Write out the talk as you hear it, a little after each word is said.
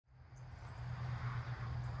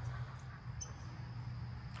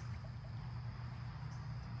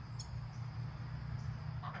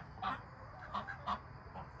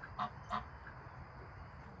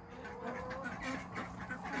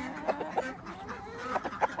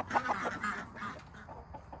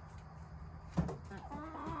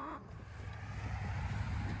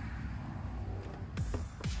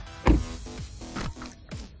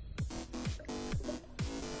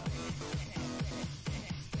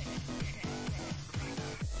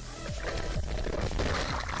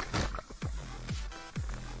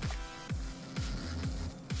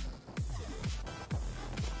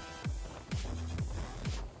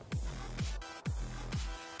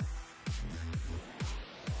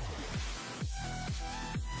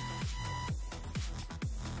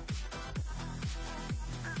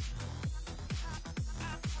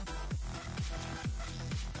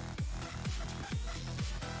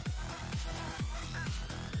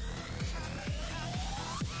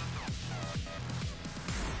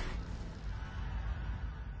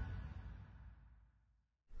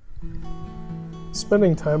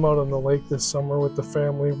Spending time out on the lake this summer with the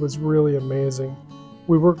family was really amazing.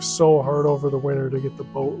 We worked so hard over the winter to get the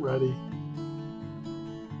boat ready.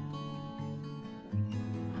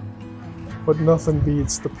 But nothing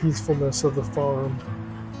beats the peacefulness of the farm.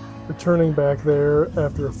 Returning back there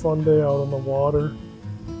after a fun day out on the water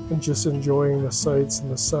and just enjoying the sights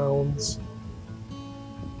and the sounds.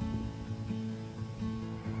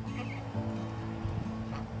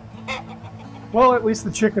 Well, at least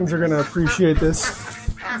the chickens are going to appreciate this.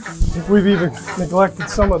 I think we've even neglected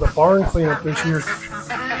some of the barn cleanup this year.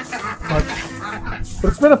 But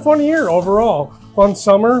it's been a fun year overall. Fun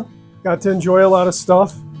summer. Got to enjoy a lot of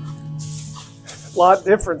stuff. A lot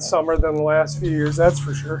different summer than the last few years, that's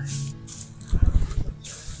for sure.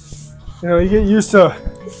 You know, you get used to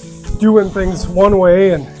doing things one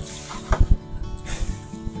way and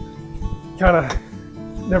kind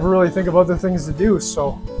of never really think about the things to do.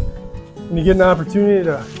 So when you get an opportunity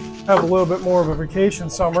to have a little bit more of a vacation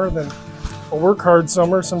summer than a work hard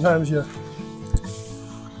summer, sometimes you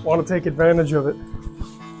want to take advantage of it.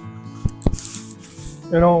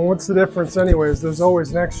 You know, what's the difference anyways? There's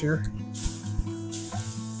always next year.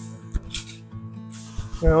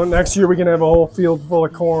 You know, next year we can have a whole field full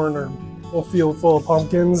of corn or a whole field full of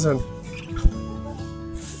pumpkins, and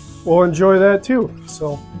we'll enjoy that too.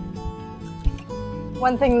 So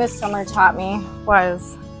one thing this summer taught me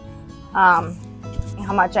was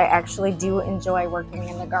how much I actually do enjoy working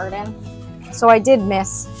in the garden. So I did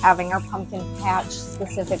miss having our pumpkin patch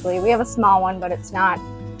specifically. We have a small one, but it's not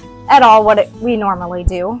at all what we normally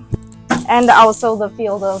do. And also the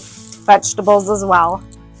field of vegetables as well.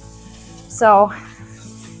 So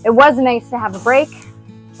it was nice to have a break,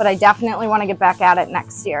 but I definitely want to get back at it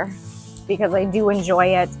next year because I do enjoy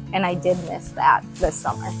it, and I did miss that this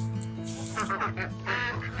summer.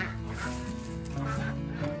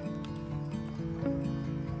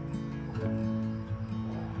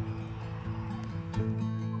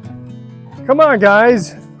 come on,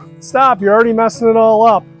 guys. Stop, you're already messing it all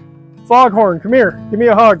up. Foghorn, come here. Give me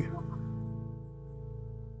a hug.